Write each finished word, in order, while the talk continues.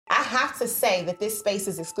have to say that this space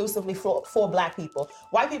is exclusively for Black people.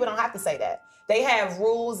 White people don't have to say that. They have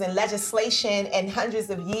rules and legislation and hundreds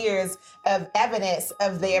of years of evidence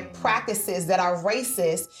of their practices that are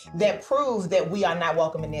racist that prove that we are not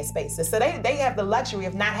welcome in their spaces. So they have the luxury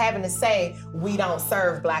of not having to say we don't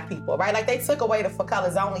serve Black people, right? Like they took away the For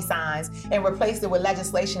Colors Only signs and replaced it with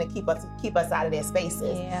legislation to keep us out of their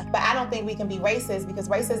spaces. Yeah. But I don't think we can be racist because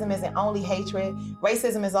racism isn't only hatred.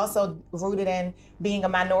 Racism is also rooted in being a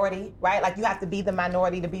minority, right? Like you have to be the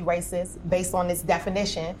minority to be racist based on this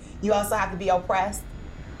definition. You also have to be oppressed.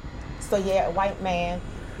 So yeah, white man,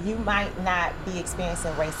 you might not be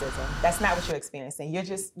experiencing racism. That's not what you're experiencing. Your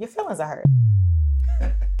feelings are hurt.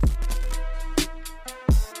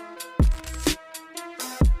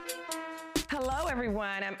 Hello,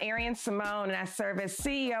 everyone. I'm Arian Simone, and I serve as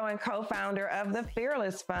CEO and co-founder of the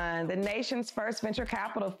Fearless Fund, the nation's first venture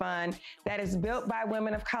capital fund that is built by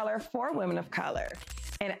women of color for women of color.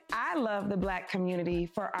 And I love the Black community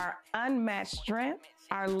for our unmatched strength,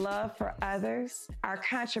 our love for others, our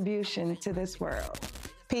contribution to this world.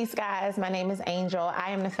 Peace, guys. My name is Angel.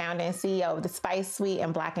 I am the founder and CEO of The Spice Suite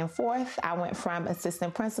and Black and Forth. I went from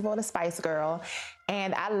assistant principal to Spice Girl,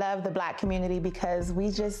 and I love the Black community because we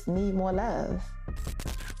just need more love.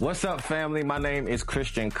 What's up, family? My name is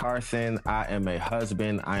Christian Carson. I am a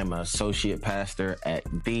husband. I am an associate pastor at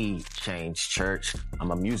The Change Church.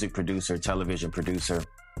 I'm a music producer, television producer,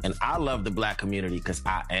 and I love the Black community because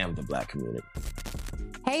I am the Black community.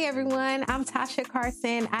 Hey everyone, I'm Tasha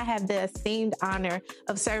Carson. I have the esteemed honor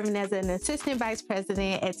of serving as an assistant vice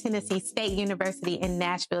president at Tennessee State University in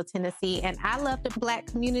Nashville, Tennessee. And I love the Black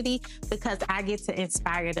community because I get to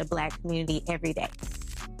inspire the Black community every day.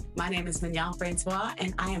 My name is Mignon Francois,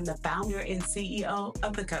 and I am the founder and CEO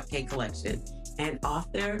of the Cupcake Collection and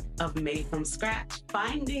author of Made from Scratch,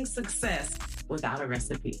 Finding Success Without a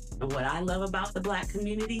Recipe. And what I love about the Black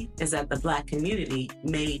community is that the Black community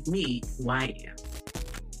made me who I am.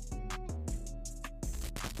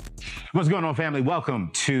 What's going on, family?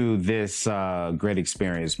 Welcome to this great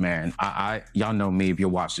experience, man. Y'all know me if you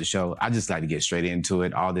watch the show. I just like to get straight into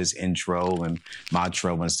it. All this intro and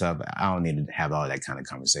outro and stuff. I don't need to have all that kind of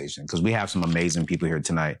conversation because we have some amazing people here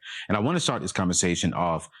tonight. And I want to start this conversation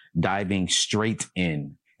off diving straight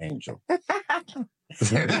in, Angel. And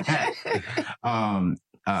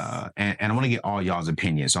I want to get all y'all's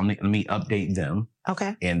opinions. So let me update them.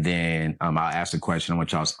 Okay. And then I'll ask the question. I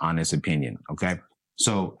want y'all's honest opinion. Okay.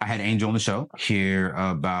 So I had Angel on the show here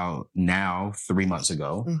about now 3 months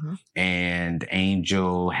ago. Mm-hmm. And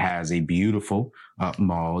Angel has a beautiful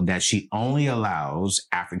mall that she only allows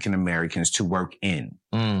African Americans to work in.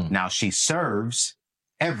 Now she serves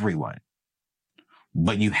everyone,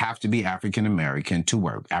 but you have to be African American to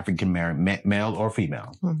work, African American, male or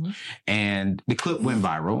female. Mm-hmm. And the clip went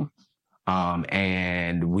viral,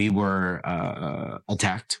 and we were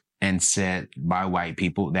attacked and said by white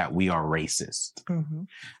people that we are racist. Mm-hmm.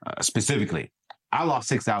 Specifically, I lost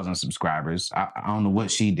 6,000 subscribers. I don't know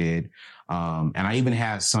what she did. And I even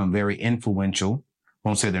had some very influential,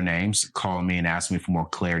 won't say their names, call me and ask me for more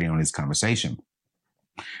clarity on this conversation.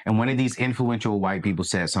 And one of these influential white people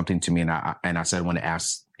said something to me, and I said I want to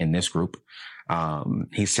ask in this group.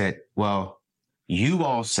 He said, well, you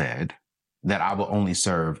all said that I will only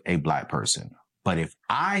serve a Black person. But if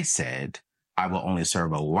I said I will only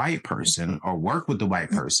serve a white person or work with the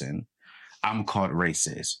white person, I'm called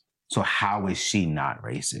racist. So how is she not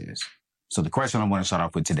racist? So the question I want to start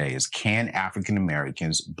off with today is, can African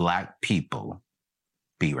Americans, Black people,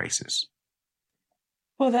 be racist?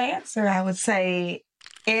 Well, the answer, I would say,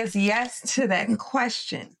 is yes to that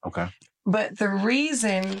question. Okay. But the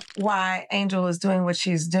reason why Angel is doing what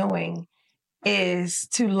she's doing is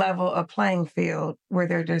to level a playing field where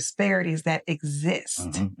there are disparities that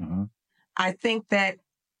exist. Mm-hmm, mm-hmm. I think that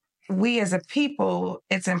we as a people,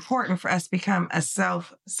 it's important for us to become a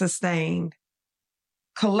self-sustained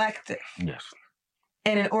collective. Yes.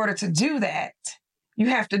 And in order to do that, you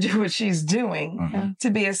have to do what she's doing to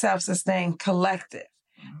be a self-sustained collective.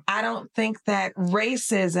 I don't think that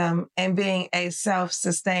racism and being a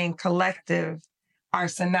self-sustained collective are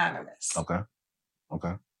synonymous. Okay.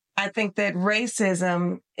 I think that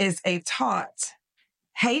racism is a taught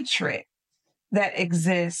hatred that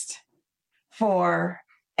exists for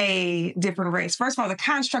a different race. First of all, the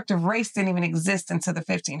construct of race didn't even exist until the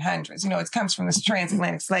 1500s. You know, it comes from this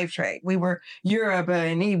transatlantic slave trade. We were Yoruba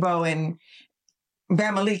and Igbo and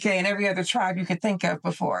Bamileke and every other tribe you could think of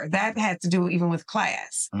before. That had to do even with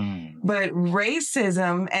class. But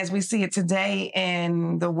racism, as we see it today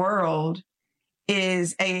in the world,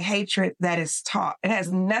 is a hatred that is taught. It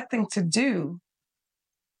has nothing to do,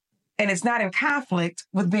 and it's not in conflict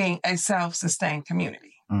with being a self-sustained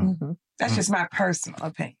community. That's just my personal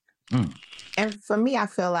opinion. And for me, I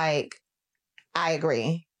feel like I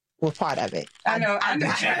agree with part of it. I know.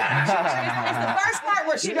 It's the first part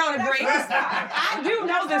where she don't agree. I do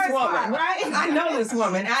know this woman, right? I know this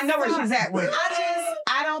woman. I know where she's at with.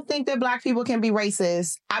 I don't think that Black people can be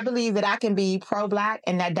racist. I believe that I can be pro-Black,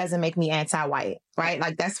 and that doesn't make me anti-white, right?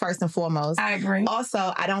 Like, that's first and foremost. I agree.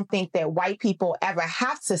 Also, I don't think that white people ever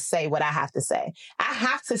have to say what I have to say. I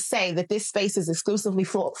have to say that this space is exclusively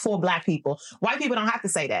for Black people. White people don't have to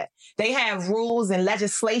say that. They have rules and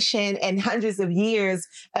legislation and hundreds of years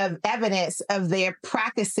of evidence of their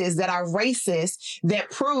practices that are racist that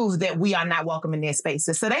prove that we are not welcome in their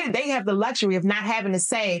spaces. So they have the luxury of not having to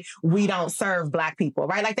say we don't serve Black people,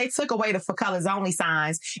 right? Like, they took away the For Colors Only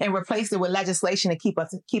signs and replaced it with legislation to keep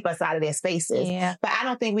us out of their spaces. Yeah. But I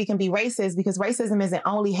don't think we can be racist, because racism isn't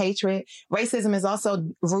only hatred. Racism is also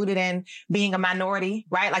rooted in being a minority,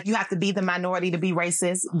 right? Like, you have to be the minority to be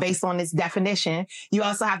racist based on this definition. You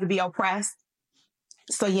also have to be oppressed.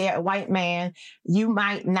 So yeah, a white man, you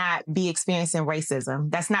might not be experiencing racism.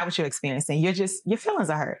 That's not what you're experiencing. Your feelings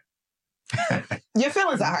are hurt. Your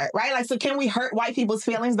feelings are hurt, right? Like, so can we hurt white people's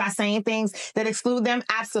feelings by saying things that exclude them?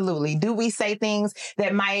 Absolutely. Do we say things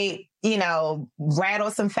that might, rattle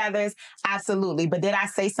some feathers? Absolutely. But did I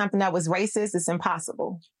say something that was racist? It's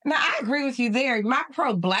impossible. Now, I agree with you there. My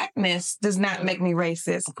pro-Blackness does not make me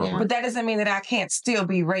racist, but that doesn't mean that I can't still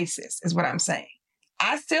be racist, is what I'm saying.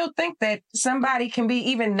 I still think that somebody can be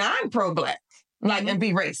even non-pro-Black, and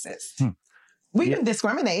be racist. We can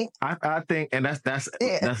discriminate. I think, and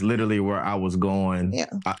that's literally where I was going. Yeah.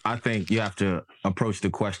 I think you have to approach the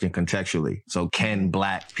question contextually. So, can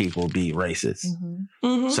Black people be racist?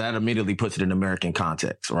 So that immediately puts it in American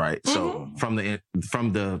context, right? So from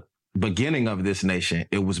the beginning of this nation,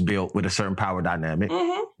 it was built with a certain power dynamic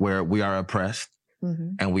where we are oppressed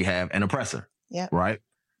and we have an oppressor, right?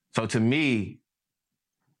 So to me,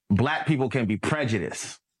 Black people can be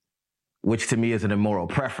prejudiced, which to me is an immoral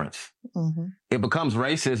preference. It becomes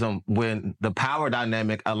racism when the power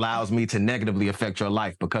dynamic allows me to negatively affect your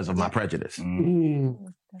life because of my prejudice.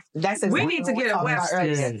 That's we need to get a Webster.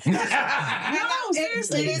 No,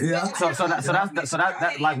 seriously. So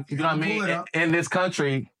that like, you know what I mean? In this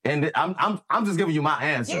country, and I'm just giving you my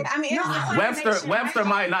answer. Yeah, I mean, Webster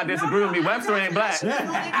might not disagree with me. Webster ain't Black, so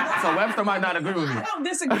Webster might not agree with me. I don't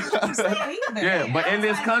disagree with what you say either. Yeah, but in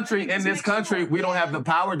this country, we don't have the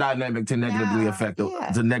power dynamic to negatively affect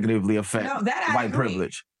white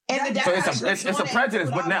privilege. So it's a prejudice.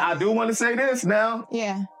 But now I do want to say this now.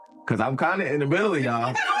 Yeah. Because I'm kind of in the middle of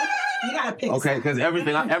y'all. You gotta pick. Okay, because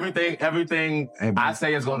everything I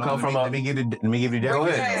say is gonna come from a. Let me give you that. Go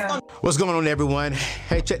ahead. What's going on, everyone?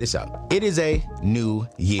 Hey, check this out. It is a new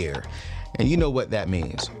year. And you know what that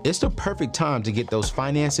means. It's the perfect time to get those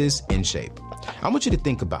finances in shape. I want you to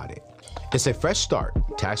think about it. It's a fresh start.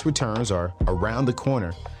 Tax returns are around the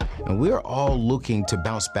corner, and we're all looking to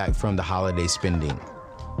bounce back from the holiday spending.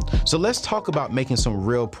 So let's talk about making some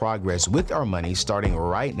real progress with our money starting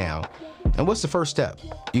right now. And what's the first step?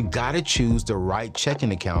 You gotta choose the right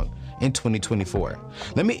checking account in 2024.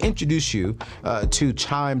 Let me introduce you to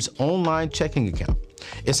Chime's online checking account.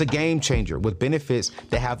 It's a game changer with benefits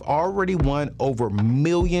that have already won over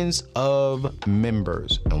millions of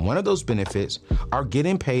members. And one of those benefits are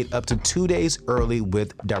getting paid up to 2 days early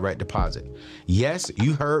with direct deposit. Yes,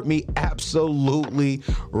 you heard me absolutely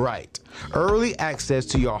right. Early access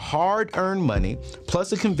to your hard-earned money, plus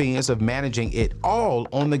the convenience of managing it all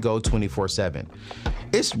on the go 24/7.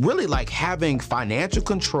 It's really like having financial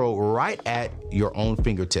control right at your own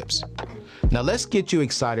fingertips. Now let's get you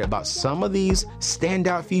excited about some of these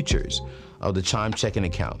standout features of the Chime checking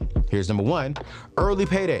account. Here's number one, early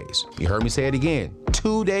paydays. You heard me say it again,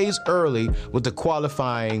 2 days early with the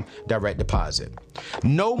qualifying direct deposit.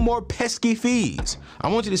 No more pesky fees. I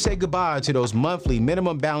want you to say goodbye to those monthly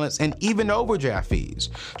minimum balance and even overdraft fees.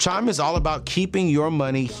 Chime is all about keeping your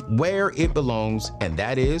money where it belongs, and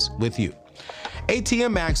that is with you.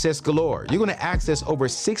 ATM access galore. You're going to access over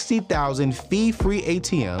 60,000 fee-free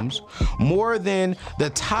ATMs, more than the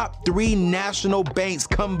top 3 national banks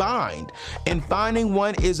combined. And finding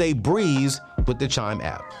one is a breeze with the Chime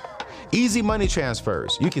app. Easy money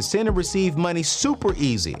transfers. You can send and receive money super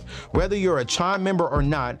easy. Whether you're a Chime member or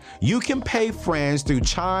not, you can pay friends through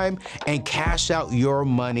Chime and cash out your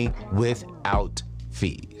money without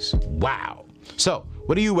fees. Wow. So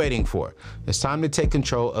What are you waiting for? It's time to take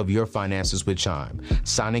control of your finances with Chime.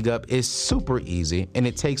 Signing up is super easy, and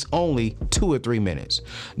it takes only 2 or 3 minutes.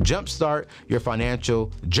 Jumpstart your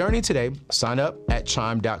financial journey today. Sign up at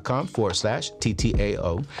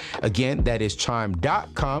chime.com/TTAO. Again, that is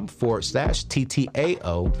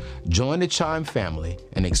chime.com/TTAO. Join the Chime family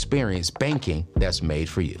and experience banking that's made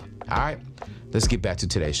for you. All right, let's get back to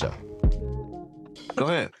today's show. Go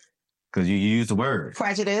ahead. Because you used the word.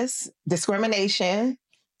 Prejudice, discrimination.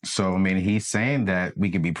 So, I mean, he's saying that we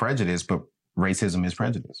can be prejudiced, but racism is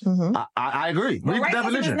prejudice. Mm-hmm. I agree. Read the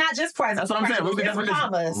definition. Is not just prejudice. That's what I'm saying. Read the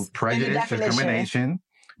definition. Prejudice, discrimination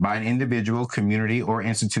by an individual, community, or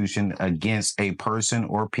institution against a person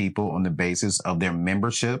or people on the basis of their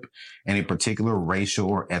membership in a particular racial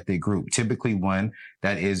or ethnic group, typically one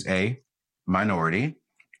that is a minority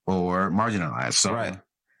or marginalized. So, Right.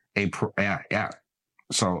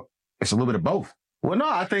 So it's a little bit of both. Well, no,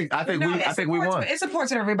 I think we won. It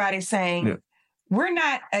supports everybody saying we're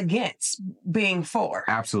not against being for.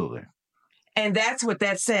 Absolutely. And that's what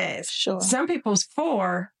that says. Sure. Some people's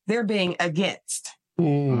for, they're being against.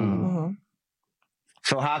 Mm-hmm.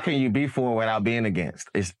 So how can you be for without being against?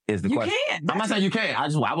 Is the You question. can. I'm not saying you can't. I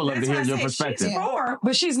would love to hear your perspective. She's for,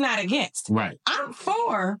 but she's not against. Right. I'm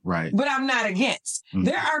for, Right. but I'm not against. Mm.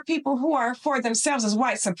 There are people who are for themselves as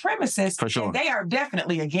white supremacists. For sure. And they are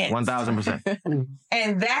definitely against. 1,000%.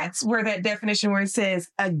 And that's where that definition where it says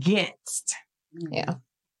against. Yeah.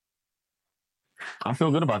 I feel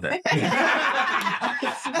good about that.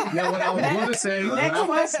 Yeah, what I was going to say.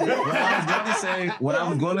 What I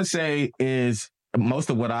was going to say is most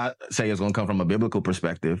of what I say is going to come from a biblical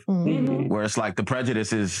perspective, Mm-hmm. where it's like the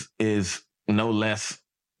prejudice is no less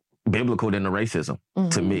biblical than the racism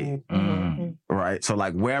to me. Mm-hmm. Right. So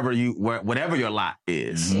like whatever your lot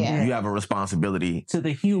is, Yeah. you have a responsibility To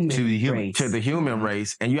the human race. to the human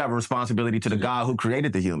race, and you have a responsibility to the God who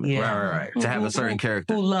created the human. Yeah. Right. To have a certain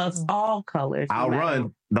character. Who loves all colors. I'll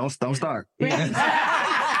run. Don't start.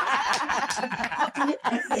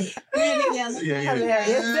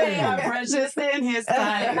 Precious in his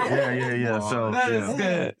sight. Yeah. So That is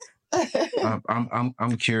good.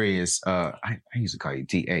 I'm curious. I used to call you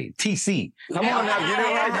TC. Come on now, get it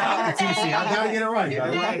right now. TC. I gotta get it right. Get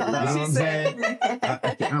it right. You know what I'm saying?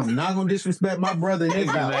 I'm not gonna disrespect my brother.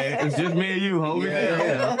 It's just me and you, homie.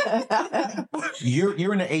 Yeah.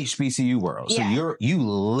 You're in the HBCU world, so Yeah. you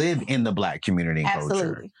live in the Black community and culture.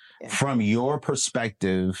 Absolutely. Yeah. From your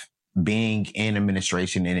perspective, being in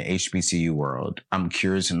administration in the HBCU world, I'm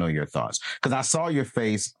curious to know your thoughts because I saw your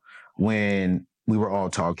face when we were all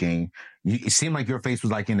talking. It seemed like your face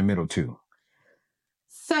was like in the middle too.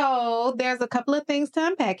 So there's a couple of things to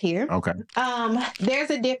unpack here. Okay. There's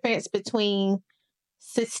a difference between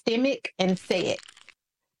systemic and said.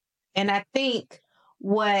 And I think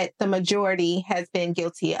what the majority has been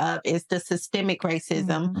guilty of is the systemic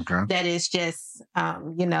racism Okay. that is just,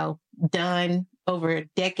 done over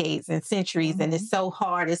decades and centuries. And it's so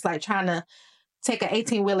hard. It's like trying to take an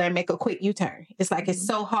 18-wheeler and make a quick U-turn. It's like, it's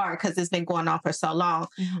so hard because it's been going on for so long.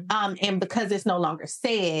 And because it's no longer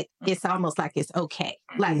said, it's almost like it's okay.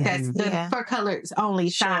 Like that's the fur colors only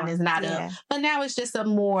shine is not up. But now it's just a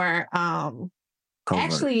more,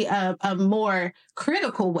 actually a more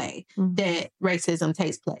critical way that racism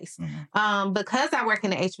takes place. Because I work in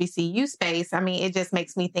the HBCU space, I mean, it just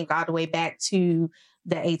makes me think all the way back to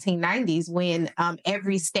the 1890s when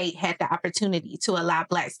every state had the opportunity to allow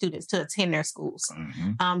Black students to attend their schools.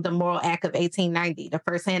 The Moral Act of 1890, the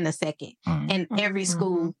first and the second. And every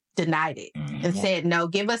school denied it and said, no,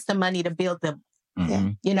 give us the money to build them.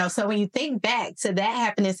 You know, so when you think back to that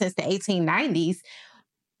happening since the 1890s,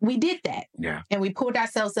 we did that. Yeah. And we pulled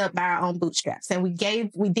ourselves up by our own bootstraps and we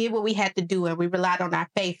did what we had to do and we relied on our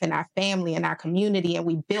faith and our family and our community and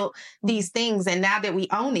we built these things. And now that we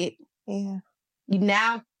own it, you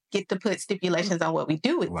now get to put stipulations on what we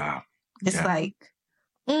do with it. Wow. It's like,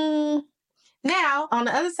 now on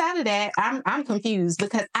the other side of that, I'm confused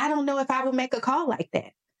because I don't know if I would make a call like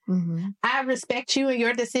that. I respect you and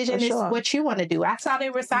your decision is what you want to do. I saw they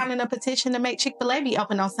were signing a petition to make Chick-fil-A be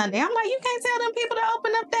open on Sunday. I'm like, you can't tell them people to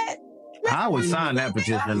open up that. I would sign that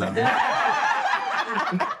petition.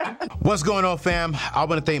 What's going on, fam? I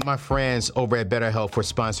want to thank my friends over at Better Health for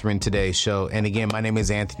sponsoring today's show. And again, my name is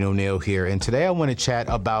Anthony O'Neill here. And today I want to chat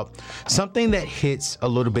about something that hits a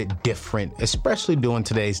little bit different, especially during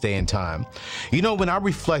today's day and time. You know, when I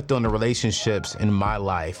reflect on the relationships in my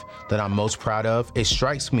life that I'm most proud of, it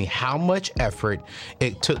strikes me how much effort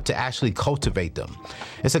it took to actually cultivate them.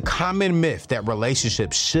 It's a common myth that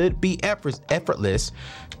relationships should be effortless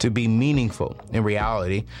to be meaningful. In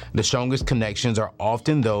reality, the strongest connections are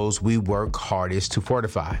often those we work hardest to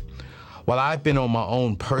fortify. While I've been on my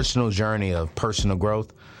own personal journey of personal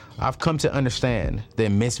growth, I've come to understand the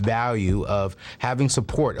immense value of having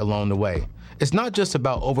support along the way. It's not just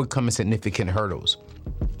about overcoming significant hurdles.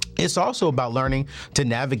 It's also about learning to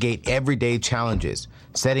navigate everyday challenges,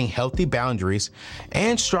 setting healthy boundaries,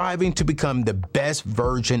 and striving to become the best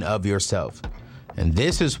version of yourself. And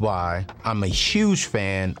this is why I'm a huge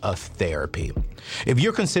fan of therapy. If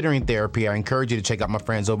you're considering therapy, I encourage you to check out my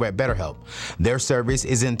friends over at BetterHelp. Their service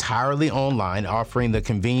is entirely online, offering the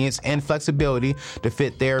convenience and flexibility to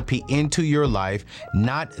fit therapy into your life,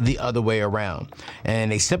 not the other way around.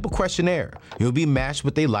 And a simple questionnaire, you'll be matched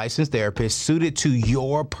with a licensed therapist suited to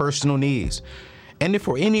your personal needs. And if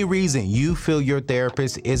for any reason you feel your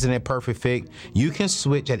therapist isn't a perfect fit, you can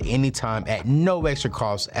switch at any time at no extra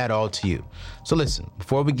cost at all to you. So listen,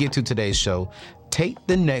 before we get to today's show, take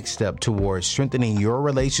the next step towards strengthening your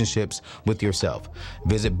relationships with yourself.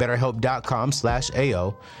 Visit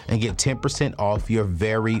BetterHelp.com/AO and get 10% off your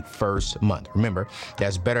very first month. Remember,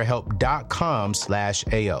 that's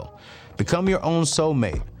BetterHelp.com/AO. Become your own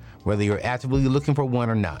soulmate, whether you're actively looking for one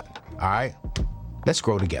or not. All right, let's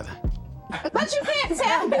grow together. But you can't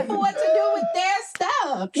tell people what to do with their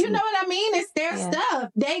stuff. You know what I mean? It's their stuff.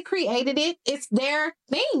 They created it. It's their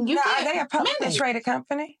thing. Are they a publicly traded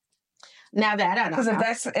company? Now that I don't know.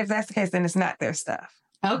 Because if that's the case, then it's not their stuff.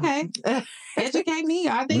 Okay. Educate me.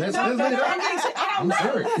 Are they? I'm sorry.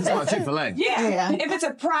 It's about Chick-fil-A. Yeah. If it's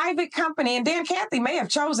a private company, and Dan Cathy may have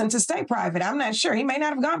chosen to stay private. I'm not sure. He may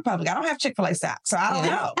not have gone public. I don't have Chick-fil-A stock, so I don't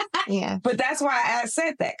know. Yeah. But that's why I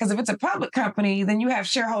said that. Because if it's a public company, then you have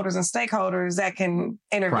shareholders and stakeholders that can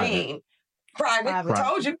intervene. Private.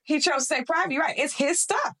 Told you. He chose to stay private. You're right. It's his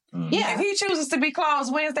stuff. Mm-hmm. Yeah. If he chooses to be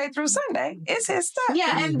closed Wednesday through Sunday, it's his stuff.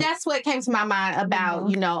 Yeah, and that's what came to my mind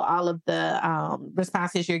about, all of the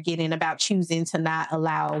responses you're getting about choosing to not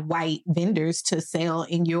allow white vendors to sell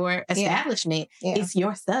in your establishment. Yeah. It's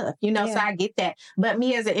your stuff, so I get that. But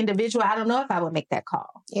me as an individual, I don't know if I would make that call.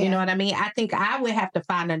 Yeah. You know what I mean? I think I would have to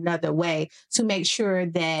find another way to make sure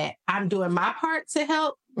that I'm doing my part to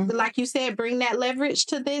help. Mm-hmm. Like you said, bring that leverage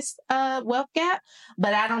to this wealth gap.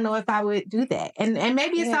 But I don't know if I would do that. And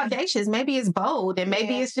maybe it's audacious. Maybe it's bold. And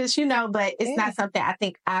maybe it's just, but it's not something I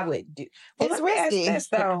think I would do. Well, it's risky. This,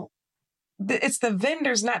 though. It's the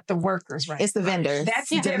vendors, not the workers, right? It's the vendors. That's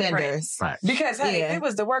the different. Vendors. Right. Because if it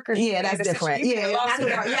was the workers, that's different. You would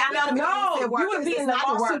be in the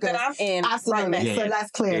lawsuit that I'm in. Absolutely. Right. So let's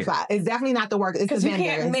clarify. It's definitely not the workers. It's the vendors. Because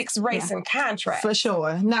you can't mix race and contract. For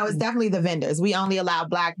sure. No, it's definitely the vendors. We only allow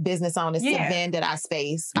Black business owners to vend at our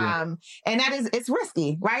space. And it's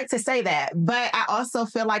risky, right, to say that. But I also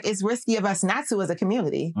feel like it's risky of us not to as a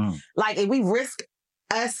community. Like if we risk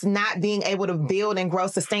us not being able to build and grow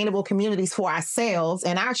sustainable communities for ourselves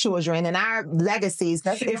and our children and our legacies.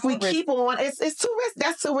 If we keep on, it's too risky.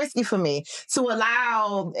 That's too risky for me to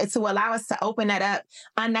allow us to open that up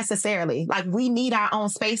unnecessarily. Like we need our own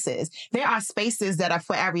spaces. There are spaces that are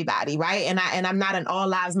for everybody, right? And I'm not an all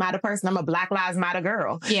lives matter person. I'm a Black Lives Matter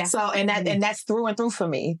girl. Yeah. So and that's through and through for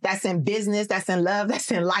me. That's in business. That's in love.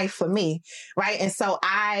 That's in life for me, right? And so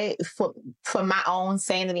for my own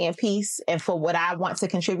sanity and peace, and for what I want to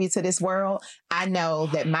contribute to this world, I know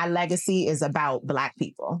that my legacy is about Black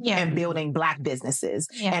people and building Black businesses.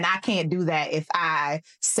 Yeah. And I can't do that if I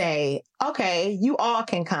say, okay, you all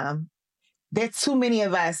can come. There's too many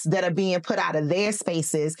of us that are being put out of their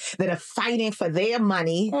spaces, that are fighting for their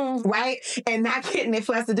money, right? And not getting it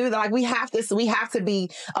for us to do that. Like we have to be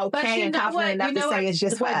okay and confident enough to say it's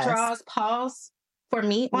just for us. What draws pause for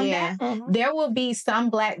me on that, there will be some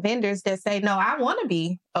Black vendors that say, no, I want to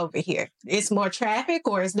be over here. It's more traffic,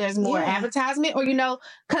 or there's more advertisement, or,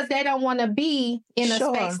 because they don't want to be in a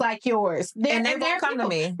space like yours. And they won't come to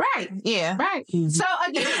me. Right. Yeah. Right. So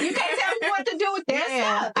again, you can't tell me what to do with their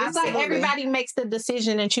stuff. It's like everybody makes the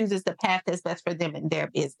decision and chooses the path that's best for them in their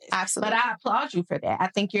business. Absolutely. But I applaud you for that. I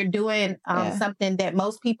think you're doing something that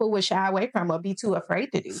most people would shy away from or be too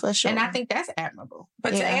afraid to do. For sure. And I think that's admirable.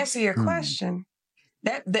 But to answer your question,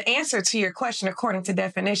 the answer to your question, according to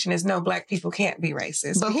definition, is no, Black people can't be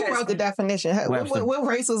racist. But who wrote the definition? What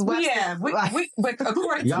race was Webster? Yeah, but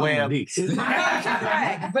according to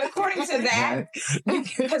but according to that,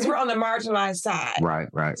 because we're on the marginalized side, right.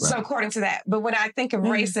 So according to that, but when I think of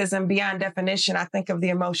racism beyond definition, I think of the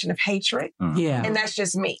emotion of hatred. And that's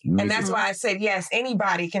just me, and that's why I said yes,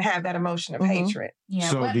 anybody can have that emotion of hatred. Yeah.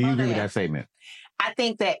 So do you agree with that statement? I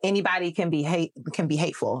think that anybody can be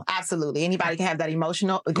hateful. Absolutely. Anybody can have that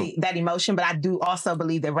emotion, but I do also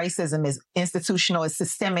believe that racism is institutional, it's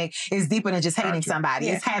systemic, it's deeper than just hating somebody.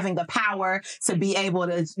 Yeah. It's having the power to be able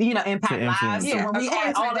to, impact lives. So when we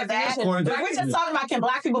add all of that, we're just talking about, can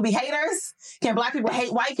Black people be haters? Can Black people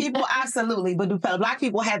hate white people? Absolutely. But do Black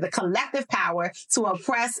people have the collective power to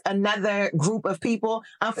oppress another group of people?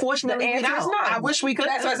 Unfortunately, we don't. No. I wish we could.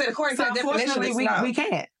 That's what I said. According to the definition, we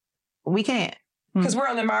can't. We can't. Because we're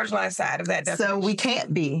on the marginalized side of that definition. So we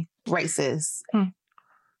can't be racist. I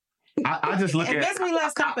just look at... It makes me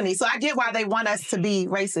less company, so I get why they want us to be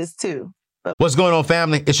racist too. What's going on,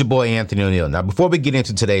 family? It's your boy, Anthony O'Neal. Now, before we get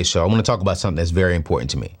into today's show, I want to talk about something that's very important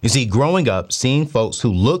to me. You see, growing up, seeing folks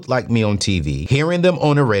who looked like me on TV, hearing them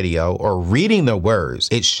on the radio, or reading their words,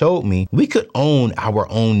 it showed me we could own our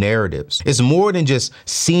own narratives. It's more than just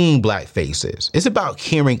seeing Black faces. It's about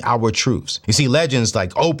hearing our truths. You see, legends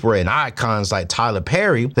like Oprah and icons like Tyler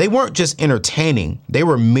Perry, they weren't just entertaining. They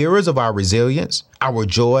were mirrors of our resilience, our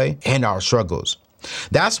joy, and our struggles.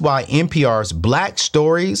 That's why NPR's Black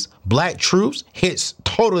Stories, Black Truths hits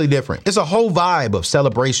totally different. It's a whole vibe of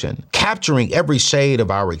celebration, capturing every shade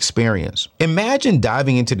of our experience. Imagine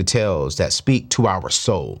diving into the tales that speak to our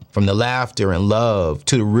soul, from the laughter and love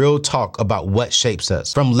to the real talk about what shapes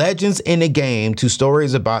us, from legends in the game to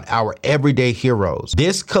stories about our everyday heroes.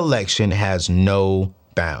 This collection has no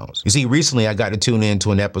bounds. You see, recently I got to tune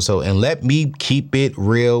into an episode, and let me keep it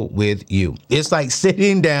real with you. It's like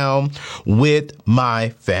sitting down with my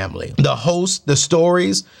family. The host, the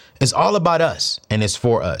stories, it's all about us, and it's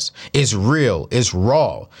for us. It's real, it's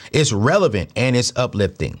raw, it's relevant, and it's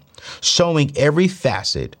uplifting, showing every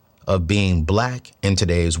facet of being Black in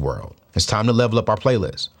today's world. It's time to level up our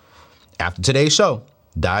playlist. After today's show,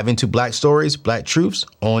 dive into Black Stories, Black Truths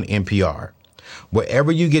on NPR.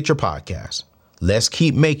 Wherever you get your podcasts, let's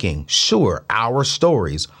keep making sure our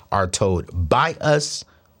stories are told by us,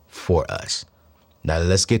 for us. Now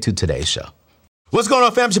let's get to today's show. What's going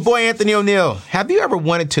on, fam? It's your boy, Anthony O'Neal. Have you ever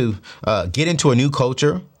wanted to get into a new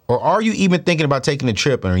culture? Or are you even thinking about taking a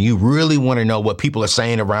trip and you really want to know what people are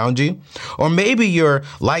saying around you? Or maybe you're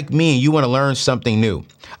like me and you want to learn something new.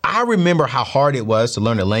 I remember how hard it was to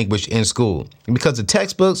learn a language in school. And because of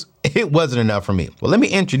textbooks, it wasn't enough for me. Well, let me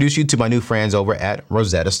introduce you to my new friends over at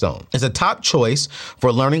Rosetta Stone. It's a top choice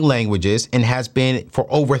for learning languages and has been for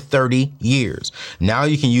over 30 years. Now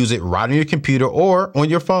you can use it right on your computer or on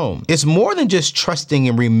your phone. It's more than just trusting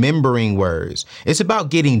and remembering words. It's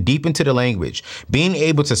about getting deep into the language, being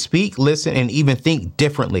able to speak, listen, and even think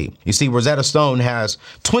differently. You see, Rosetta Stone has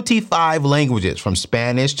 25 languages, from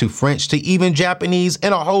Spanish to French to even Japanese,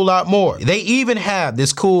 and a whole lot more. They even have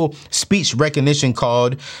this cool speech recognition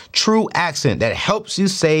called True Accent that helps you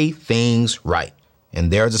say things right.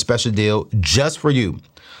 And there's a special deal just for you.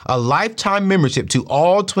 A lifetime membership to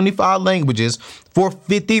all 25 languages for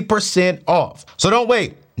 50% off. So don't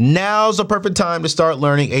wait. Now's the perfect time to start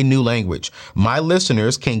learning a new language. My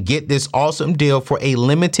listeners can get this awesome deal for a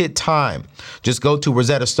limited time. Just go to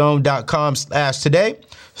rosettastone.com/today.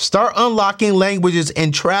 Start unlocking languages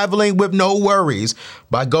and traveling with no worries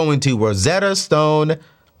by going to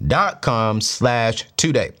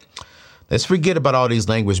rosettastone.com/today. Let's forget about all these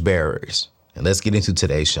language barriers and let's get into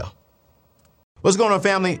today's show. What's going on,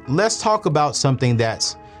 family? Let's talk about something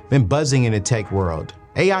that's been buzzing in the tech world: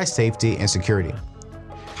 AI safety and security.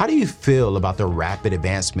 How do you feel about the rapid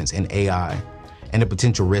advancements in AI and the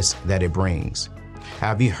potential risk that it brings?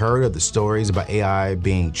 Have you heard of the stories about AI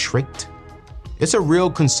being tricked? It's a real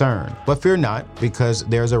concern, but fear not, because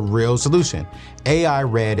there's a real solution: AI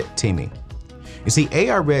red teaming. You see,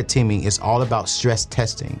 AI red teaming is all about stress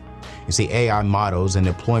testing. You see, AI models and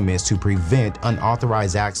deployments to prevent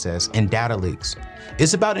unauthorized access and data leaks.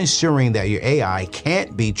 It's about ensuring that your AI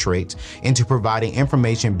can't be tricked into providing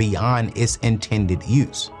information beyond its intended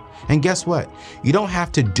use. And guess what? You don't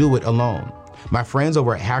have to do it alone. My friends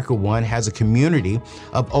over at HackerOne has a community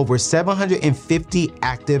of over 750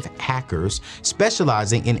 active hackers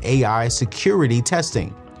specializing in AI security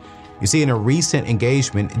testing. You see, in a recent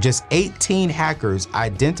engagement, just 18 hackers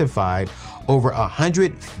identified over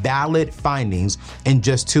 100 valid findings in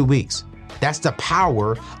just 2 weeks. That's the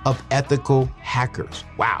power of ethical hackers.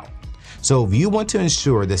 Wow. So if you want to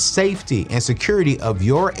ensure the safety and security of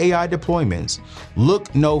your AI deployments,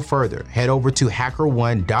 look no further. Head over to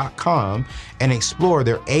hackerone.com and explore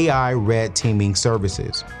their AI red teaming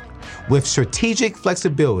services. With strategic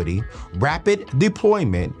flexibility, rapid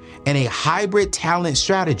deployment, and a hybrid talent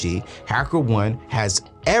strategy, HackerOne has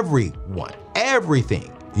everything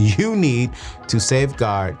you need to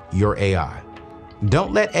safeguard your AI.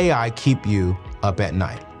 Don't let AI keep you up at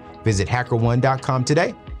night. Visit hackerone.com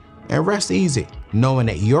today and rest easy, knowing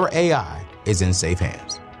that your AI is in safe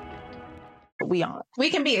hands. We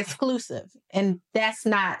can be exclusive, and that's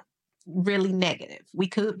not really negative. We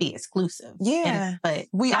could be exclusive. Yeah. But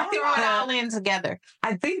We I are throw it all in together.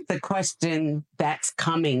 I think the question that's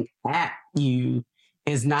coming at you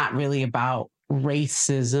is not really about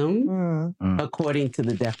racism, according to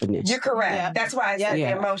the definition. You're correct. Yeah. That's why I said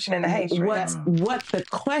the emotion and the hatred. What the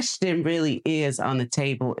question really is on the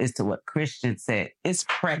table is to what Christian said. It's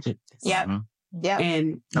prejudice. Yep. Yep.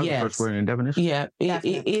 And That's the yes, first word in the definition. yeah,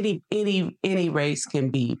 any race can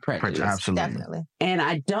be prejudice. Absolutely. Definitely. And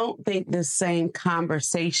I don't think the same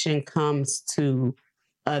conversation comes to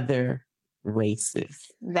other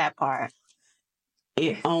races. That part.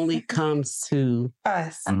 It only comes to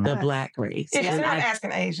Us. the Black race. If you're And not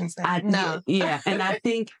asking Asians, then. and I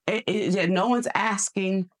think no one's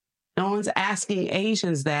asking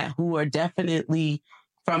Asians that, who are definitely,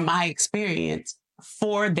 from my experience,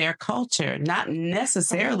 for their culture, not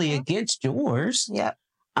necessarily against yours. Yep.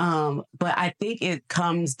 But I think it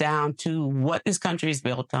comes down to what this country is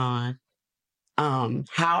built on,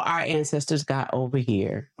 how our ancestors got over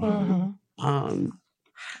here,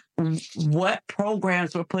 what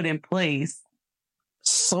programs were put in place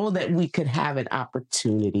so that we could have an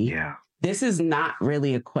opportunity. Yeah. This is not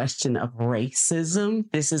really a question of racism.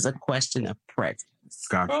 This is a question of prejudice.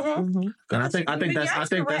 Gotcha. And I think I didn't mean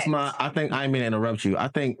to interrupt you. I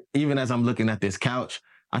think even as I'm looking at this couch,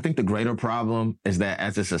 I think the greater problem is that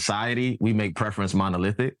as a society, we make preference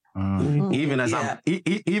monolithic. Even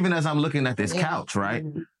as I'm looking at this couch, right?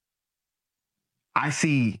 I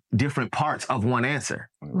see different parts of one answer.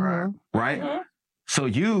 Right? So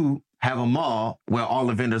you have a mall where all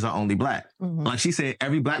the vendors are only Black. Like she said,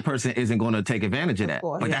 every Black person isn't going to take advantage of that.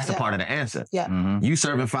 But that's a part of the answer. You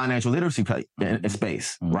serve in financial literacy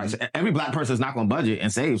space, right? So every Black person is not going to budget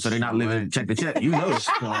and save, so they're not living check to check. You know this,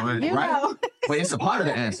 right? But it's a part of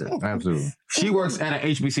the answer. Absolutely. She works at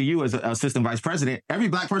an HBCU as an assistant vice president. Every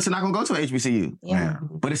Black person not going to go to an HBCU.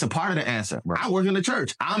 But it's a part of the answer. I work in the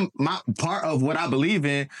church. My part of what I believe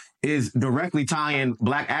in is directly tying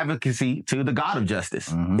Black advocacy to the God of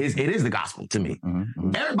justice. It is the gospel to me.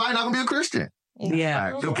 Everybody not gonna be a Christian.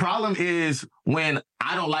 The problem is when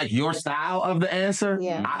I don't like your style of the answer,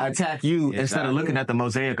 I attack you instead of looking at the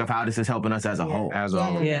mosaic of how this is helping us as a whole.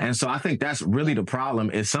 And so I think that's really the problem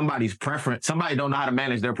is somebody's preference. Somebody don't know how to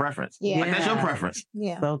manage their preference. Like that's your preference.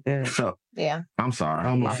 So good. So I'm sorry.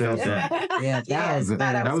 That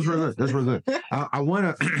was real good. That's real good. I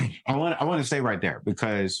want to stay right there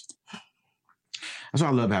because that's why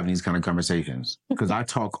I love having these kind of conversations, because I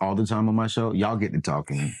talk all the time on my show. Y'all get to talk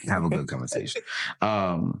and have a good conversation.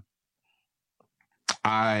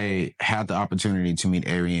 I had the opportunity to meet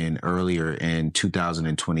Arian earlier in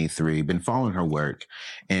 2023, been following her work.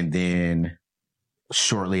 And then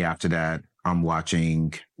shortly after that, I'm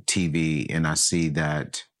watching TV and I see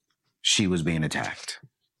that she was being attacked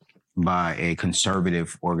by a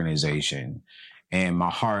conservative organization. And my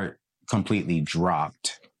heart completely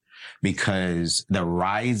dropped, because the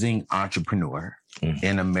rising entrepreneur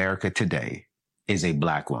in America today is a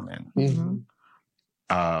Black woman.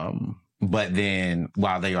 But then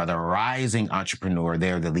while they are the rising entrepreneur,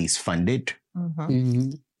 they're the least funded,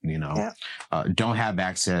 you know, don't have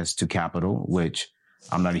access to capital, which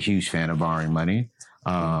I'm not a huge fan of borrowing money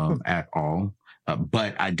at all.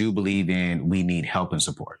 But I do believe in we need help and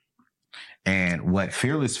support. And what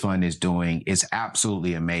Fearless Fund is doing is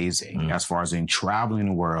absolutely amazing as far as in traveling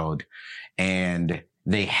the world. And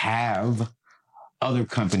they have other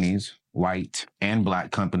companies, white and Black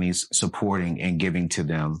companies, supporting and giving to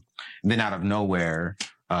them. And then out of nowhere,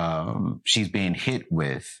 she's being hit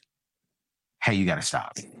with, hey, you got to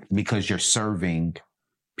stop because you're serving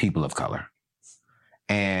people of color.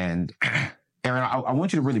 And Aaron, I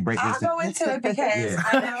want you to really break this. I'll go into it because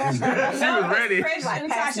I know. She was ready. Christian,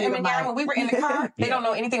 Tasha, and Miguel, when we were in the car, they don't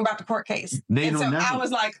know anything about the court case. They and know so nothing. I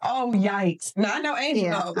was like, oh, yikes. Now, I know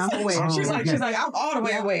Angel knows. I'm aware. She's like, I'm all the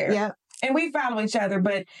way aware. Yeah. And we follow each other,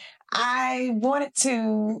 but I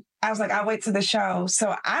was like, I'll wait to the show.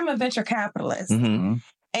 So I'm a venture capitalist.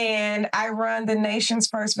 And I run the nation's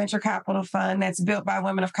first venture capital fund that's built by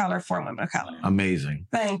women of color for women of color. Amazing.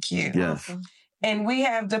 Thank you. Yes. And we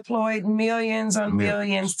have deployed millions on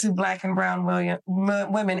millions to Black and brown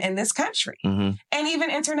women in this country and even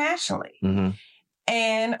internationally.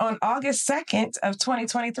 And on August 2nd of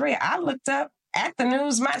 2023, I looked up at the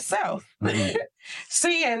news myself,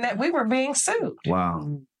 seeing that we were being sued.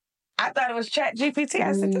 Wow. I thought it was ChatGPT.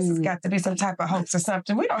 I said, this has got to be some type of hoax or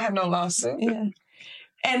something. We don't have no lawsuit.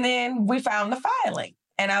 And then we found the filing.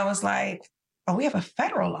 And I was like, oh, we have a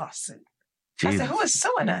federal lawsuit. I said, who is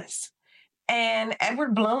suing us? And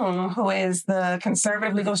Edward Bloom, who is the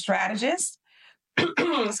conservative legal strategist,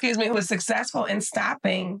 excuse me, who was successful in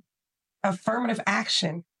stopping affirmative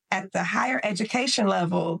action at the higher education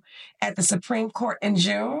level at the Supreme Court in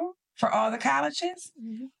June for all the colleges.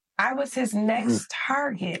 I was his next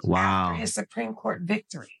target after his Supreme Court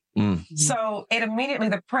victory. So it immediately,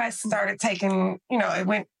 the press started taking, it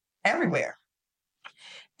went everywhere.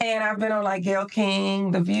 And I've been on like Gayle King,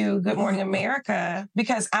 The View, Good Morning America,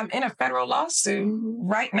 because I'm in a federal lawsuit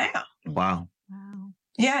right now. Wow.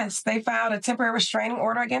 Yes, they filed a temporary restraining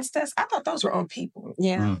order against us. I thought those were on people.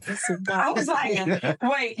 Yeah. I was like,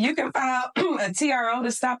 wait, you can file a TRO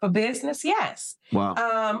to stop a business? Yes. Wow.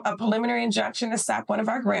 A preliminary injunction to stop one of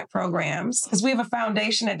our grant programs, because we have a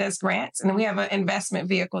foundation that does grants, and then we have an investment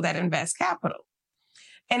vehicle that invests capital.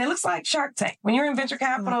 And it looks like Shark Tank. When you're in venture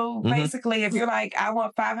capital, basically, if you're like, I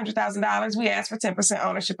want $500,000, we ask for 10%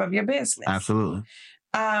 ownership of your business. Absolutely.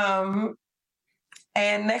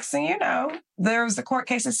 And next thing you know, there was the court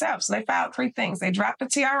case itself. So they filed 3 things. They dropped the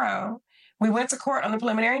TRO. We went to court on the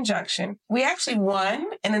preliminary injunction. We actually won,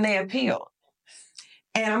 and then they appealed.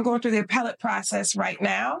 And I'm going through the appellate process right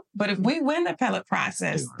now. But if we win the appellate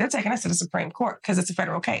process, they're taking us to the Supreme Court because it's a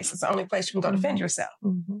federal case. It's the only place you can go defend yourself.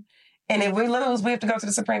 And if we lose, we have to go to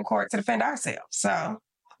the Supreme Court to defend ourselves. So,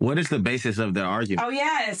 what is the basis of the argument? Oh,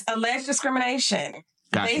 yes. Alleged discrimination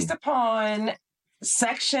based upon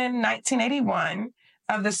Section 1981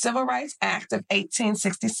 of the Civil Rights Act of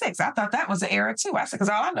 1866. I thought that was an error too. I said, because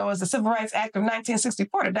all I know is the Civil Rights Act of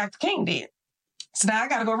 1964 that Dr. King did. So now I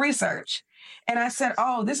got to go research. And I said,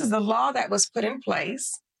 oh, this is the law that was put in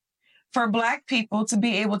place for Black people to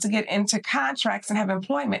be able to get into contracts and have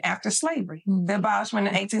employment after slavery. The abolishment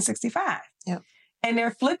in 1865. Yep. And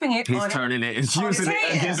they're flipping it. He's turning it and using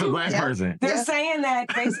it against a Black person. They're saying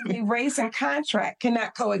that basically race and contract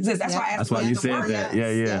cannot coexist. That's why I asked. That's why you said that.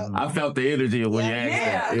 Yeah. I felt the energy of when you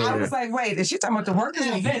asked that. I was like, wait, is she talking about the workers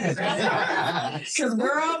in business? Because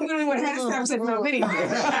girl, we don't even have to stop sitting on video.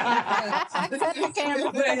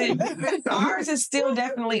 But ours is still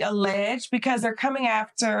definitely alleged because they're coming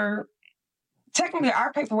after. Technically,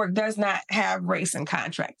 our paperwork does not have race and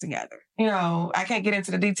contract together. I can't get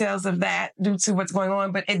into the details of that due to what's going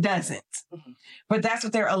on, but it doesn't. But that's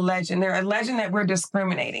what they're alleging. They're alleging that we're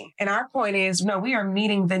discriminating. And our point is, no, we are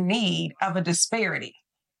meeting the need of a disparity.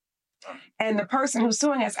 And the person who's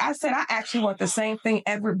suing us, I said, I actually want the same thing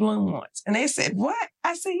Edward Bloom wants. And they said, what?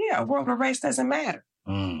 I said, yeah, a world where race doesn't matter.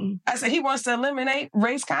 I said, he wants to eliminate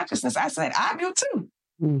race consciousness. I said, I do too.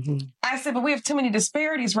 I said, but we have too many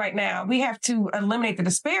disparities right now. We have to eliminate the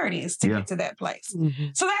disparities to get to that place.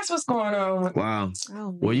 So that's what's going on. Wow.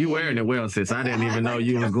 Well, you wearing it well, sis. I didn't even know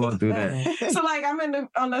you was going through that. So like I'm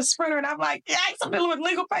on the Sprinter and I'm like, I'm dealing with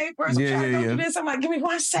legal papers. I'm trying to go through this. I'm like, give me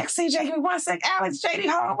 1 sec, CJ. Give me 1 sec, Alex, JD,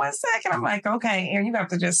 hold on 1 second. I'm like, okay, Aaron, you have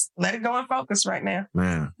to just let it go and focus right now.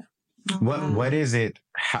 Man. What is it?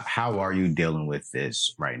 How are you dealing with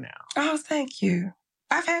this right now? Oh, thank you.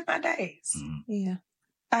 I've had my days. Yeah.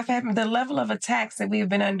 I've had the level of attacks that we've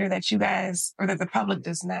been under that you guys or that the public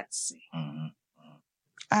does not see.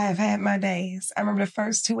 I have had my days. I remember the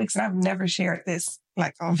first 2 weeks, and I've never shared this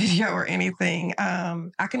like on video or anything. I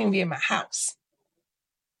couldn't even be in my house.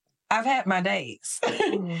 I've had my days, which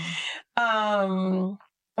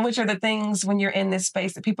are the things when you're in this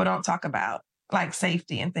space that people don't talk about, like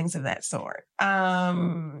safety and things of that sort.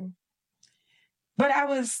 But I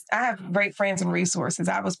have great friends and resources.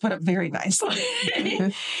 I was put up very nicely.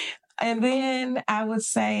 And then I would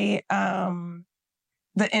say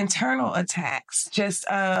the internal attacks just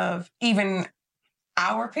of even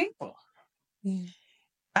our people.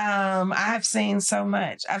 I have seen so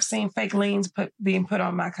much. I've seen fake liens being put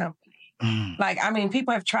on my company.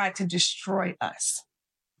 People have tried to destroy us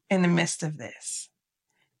in the midst of this.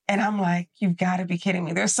 And I'm like, you've got to be kidding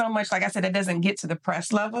me. There's so much, like I said, that doesn't get to the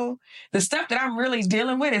press level. The stuff that I'm really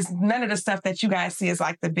dealing with is none of the stuff that you guys see as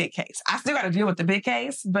like the big case. I still got to deal with the big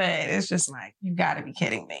case, but it's just like, you got to be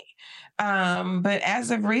kidding me. But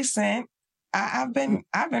as of recent, I've been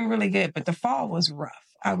really good, but the fall was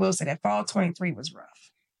rough. I will say that fall 23 was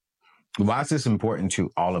rough. Why is this important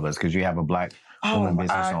to all of us? Because you have a Black woman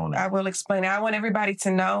business owner. I will explain. I want everybody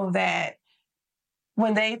to know that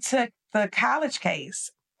when they took the college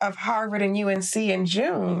case of Harvard and UNC in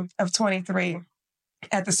June of 23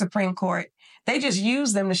 at the Supreme Court, they just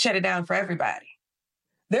used them to shut it down for everybody.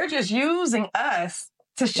 They're just using us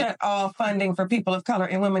to shut all funding for people of color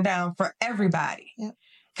and women down for everybody.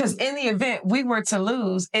 Because in the event we were to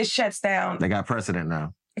lose, it shuts down. They got precedent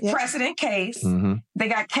now. Precedent case. They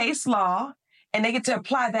got case law, and they get to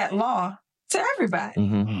apply that law to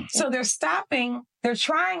everybody. So they're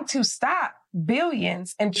trying to stop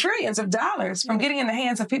billions and trillions of dollars from getting in the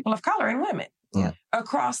hands of people of color and women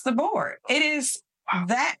across the board. It is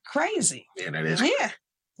that crazy. Yeah, that is. Yeah.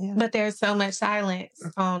 But there's so much silence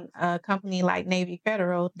on a company like Navy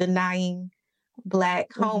Federal denying Black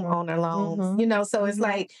homeowner loans. You know, so it's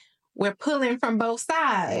like we're pulling from both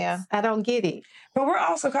sides. Yeah. I don't get it. But we're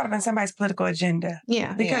also caught up in somebody's political agenda.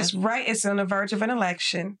 Yeah. Because it's on the verge of an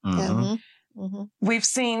election. Mm-hmm. We've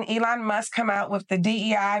seen Elon Musk come out with the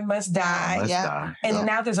DEI must die. Let's die. And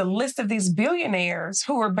now there's a list of these billionaires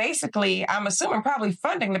who are basically, I'm assuming, probably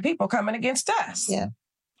funding the people coming against us. Yeah.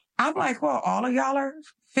 I'm like, well, all of y'all are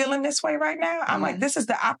feeling this way right now? I'm like, this is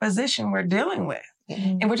the opposition we're dealing with.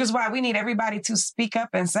 And which is why we need everybody to speak up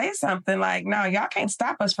and say something like, no, y'all can't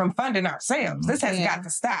stop us from funding ourselves. This has got to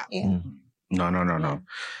stop. No.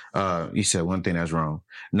 You said one thing that's wrong.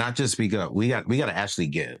 Not just speak up. We got to actually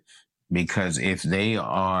give. Because if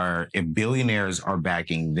billionaires are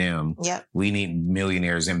backing them, we need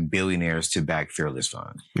millionaires and billionaires to back Fearless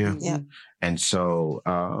Fund. Yeah. And so...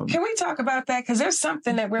 Can we talk about that? Because there's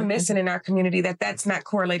something that we're missing in our community that's not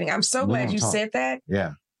correlating. I'm so glad you said that.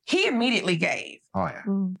 Yeah. He immediately gave. Oh, yeah.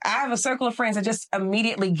 I have a circle of friends that just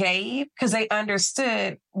immediately gave because they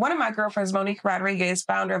understood. One of my girlfriends, Monique Rodriguez,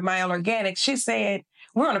 founder of Mile Organic, she said,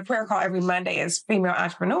 we're on a prayer call every Monday as female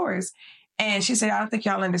entrepreneurs. And she said, I don't think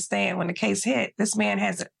y'all understand when the case hit, this man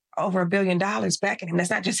has over $1 billion backing him. That's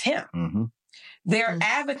not just him. Mm-hmm. Their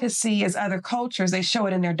advocacy is other cultures. They show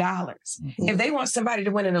it in their dollars. If they want somebody to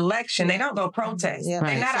win an election, they don't go protest. They're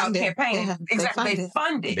not out campaigning. Exactly. They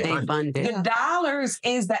fund it. The dollars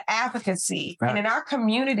is the advocacy. Right. And in our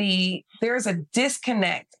community, there's a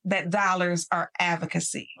disconnect that dollars are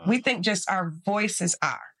advocacy. We think just our voices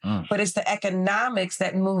are, but it's the economics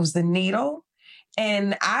that moves the needle.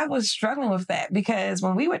 And I was struggling with that because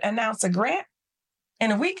when we would announce a grant in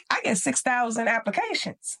a week, I get 6,000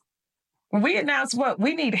 applications. When we announced what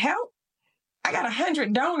we need help, I got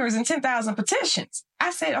 100 donors and 10,000 petitions.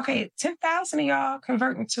 I said, okay, 10,000 of y'all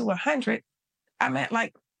converting to 100. I'm at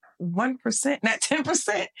like 1%, not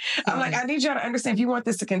 10%. I'm like, I need y'all to understand if you want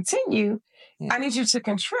this to continue, I need you to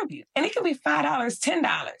contribute. And it could be $5,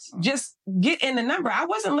 $10. Just get in the number. I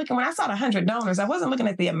wasn't looking, when I saw the 100 donors, I wasn't looking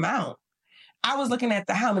at the amount. I was looking at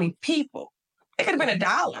how many people. It could have been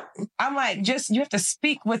 $1. I'm like, you have to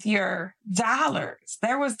speak with your dollars.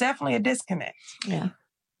 There was definitely a disconnect. Yeah.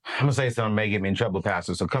 I'm going to say something may get me in trouble,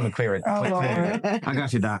 Pastor, so come and clear it. Oh, Lord. I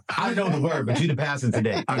got you, Doc. I know the word, but you the pastor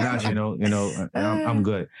today. I got you. I'm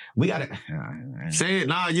good. We got to... Say it.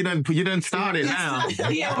 Nah, you done started now.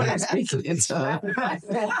 Because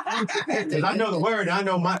I know the word. I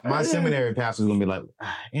know my seminary pastor's going to be like,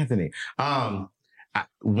 Anthony.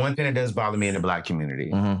 One thing that does bother me in the Black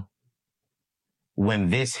community, when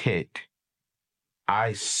this hit,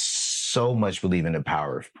 I so much believe in the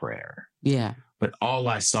power of prayer. Yeah. But all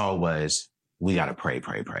I saw was, we got to pray.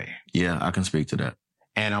 Yeah, I can speak to that.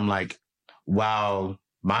 And I'm like, while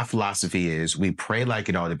my philosophy is we pray like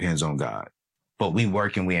it all depends on God, but we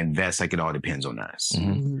work and we invest like it all depends on us.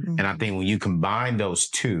 Mm-hmm. And I think when you combine those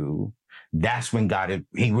two, that's when God,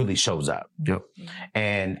 he really shows up. Yep.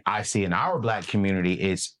 And I see in our Black community,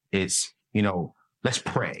 it's let's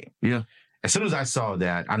pray. Yeah. As soon as I saw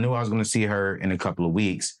that, I knew I was going to see her in a couple of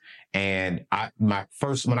weeks. And when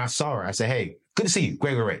I saw her, I said, hey, good to see you.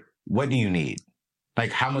 Great. What do you need?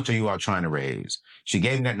 Like, how much are you all trying to raise? She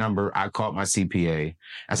gave me that number. I called my CPA.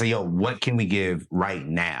 I said, yo, what can we give right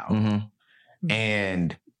now? Mm-hmm.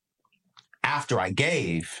 And after I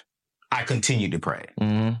gave, I continued to pray.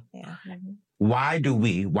 Mm-hmm. Yeah. Why do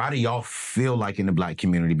y'all feel like in the Black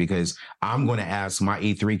community? Because I'm going to ask my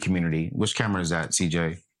E3 community, which camera is that,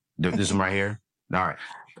 CJ? This one right here? All right.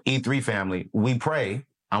 E3 family, we pray.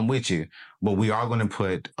 I'm with you. But we are going to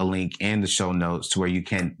put a link in the show notes to where you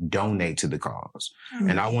can donate to the cause.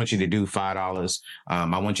 Mm-hmm. And I want you to do $5.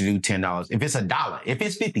 I want you to do $10. If it's $1, if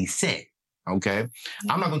it's 50 cents, okay?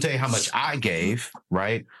 I'm not going to tell you how much I gave,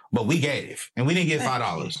 right? But we gave. And we didn't get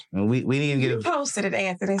 $5. And we didn't get... You posted it,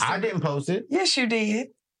 Anthony. I didn't post it. Yes, you did.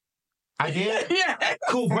 I did? Yeah.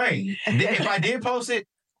 Cool, great. If I did post it,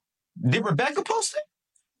 did Rebecca post it?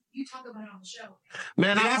 You talk about it on the show.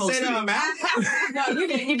 Man, I posted it. No, you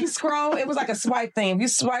didn't. You can scroll. It was like a swipe thing. If you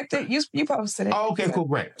swiped it, you posted it. Oh, okay, cool,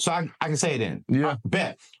 great. So I can say it then. Yeah.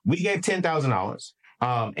 Bet. We gave $10,000.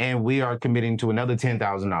 And we are committing to another $10,000.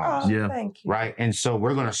 Oh, yeah. Thank you. Right. And so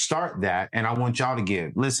we're going to start that. And I want y'all to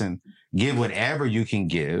give. Listen, give whatever you can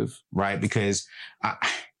give. Right. Because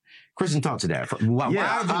Christian talked to that. Why do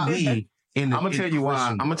we I'm going to tell you why.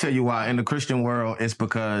 I'm going to tell you why. In the Christian world, it's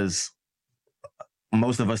because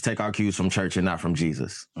most of us take our cues from church and not from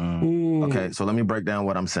Jesus. Okay. So let me break down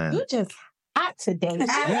what I'm saying. You just hot today.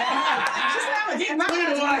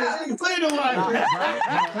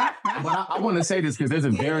 But I want to say this because there's a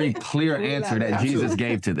very clear answer that Jesus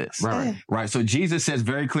gave to this. Right. So Jesus says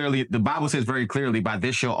very clearly, the Bible says very clearly, by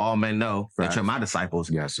this shall all men know that you're my disciples.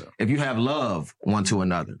 Yes, sir. If you have love one to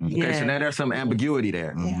another. Okay, so now there's some ambiguity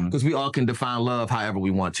there because we all can define love however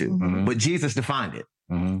we want to. But Jesus defined it.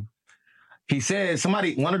 He says,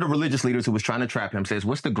 one of the religious leaders who was trying to trap him says,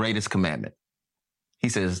 what's the greatest commandment? He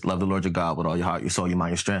says, love the Lord your God with all your heart, your soul, your mind,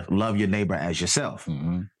 your strength. Love your neighbor as yourself.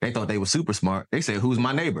 They thought they were super smart. They said, who's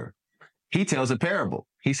my neighbor? He tells a parable.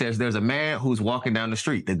 He says, there's a man who's walking down the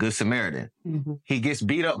street, the Good Samaritan. He gets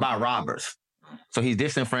beat up by robbers. So he's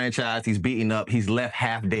disenfranchised. He's beaten up. He's left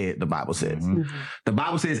half dead, the Bible says. The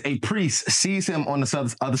Bible says a priest sees him on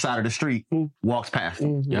the other side of the street, walks past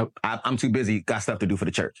him. Yep. I'm too busy, got stuff to do for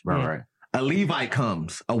the church. Right. A Levite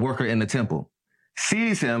comes, a worker in the temple,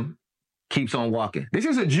 sees him, keeps on walking. This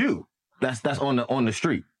is a Jew that's on the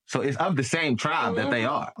street. So it's of the same tribe that they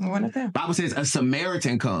are. Bible says a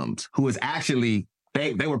Samaritan comes who is actually,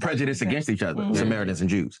 they were prejudiced against each other, Samaritans and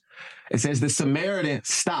Jews. It says the Samaritan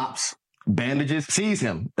stops, bandages, sees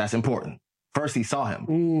him. That's important. First he saw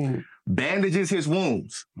him. Bandages his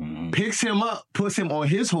wounds, picks him up, puts him on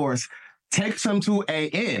his horse, takes him to an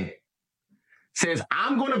inn, says,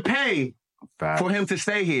 I'm going to pay for him to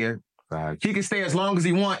stay here. He can stay as long as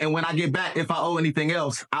he wants, and when I get back, if I owe anything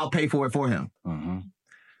else, I'll pay for it for him.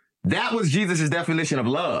 That was Jesus' definition of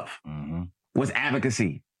love, was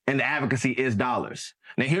advocacy. And the advocacy is dollars.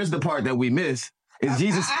 Now, here's the part that we miss, is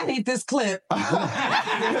Jesus... I need this clip.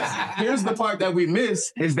 Here's the part that we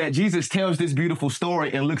miss, is that Jesus tells this beautiful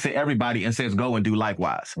story and looks at everybody and says, go and do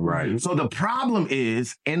likewise. Right. So the problem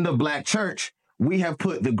is, in the Black church, we have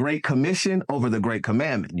put the Great Commission over the Great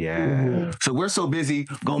Commandment. So we're so busy,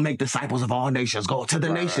 go make disciples of all nations, go to the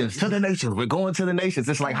nations, to the nations. We're going to the nations.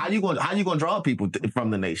 It's like, how you going to draw people from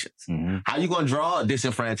the nations? How you going to draw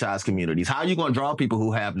disenfranchised communities? How you going to draw people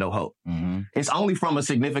who have no hope? It's only from a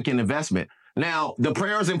significant investment. Now, the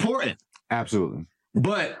prayer is important. Absolutely.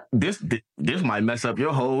 But this might mess up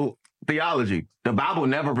your whole theology. The Bible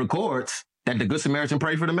never records that the Good Samaritan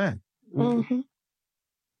prayed for the man.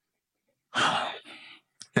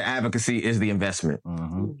 The advocacy is the investment,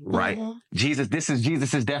 right? This is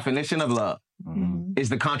Jesus's definition of love, is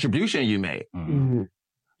the contribution you made.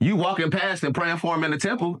 You walking past and praying for him in the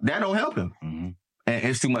temple, that don't help him. And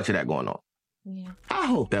it's too much of that going on. I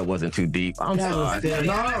hope that wasn't too deep. I'm sorry.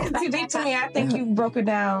 No. Too deep to me. I think you broke it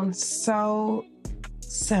down so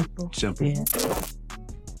simple.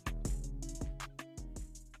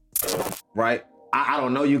 Right? I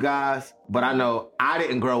don't know you guys, but I know I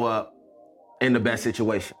didn't grow up in the best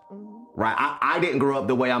situation, right? I didn't grow up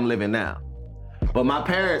the way I'm living now. But my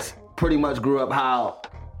parents pretty much grew up how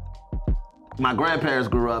my grandparents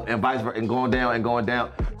grew up, and vice versa, and going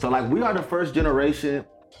down. So like, we are the first generation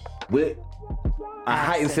with a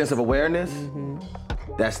heightened sense of awareness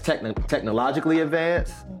that's technologically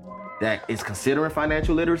advanced, that is considering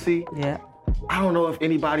financial literacy. I don't know if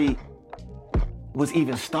anybody was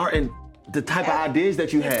even starting the type of ideas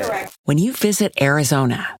that you had. When you visit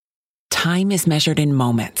Arizona, time is measured in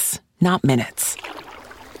moments, not minutes.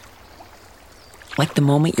 Like the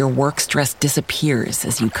moment your work stress disappears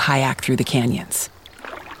as you kayak through the canyons.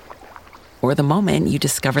 Or the moment you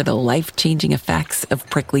discover the life-changing effects of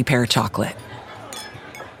prickly pear chocolate.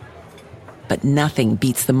 But nothing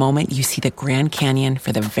beats the moment you see the Grand Canyon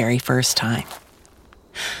for the very first time.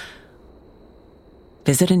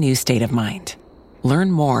 Visit a new state of mind.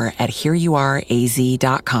 Learn more at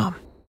hereyouareaz.com.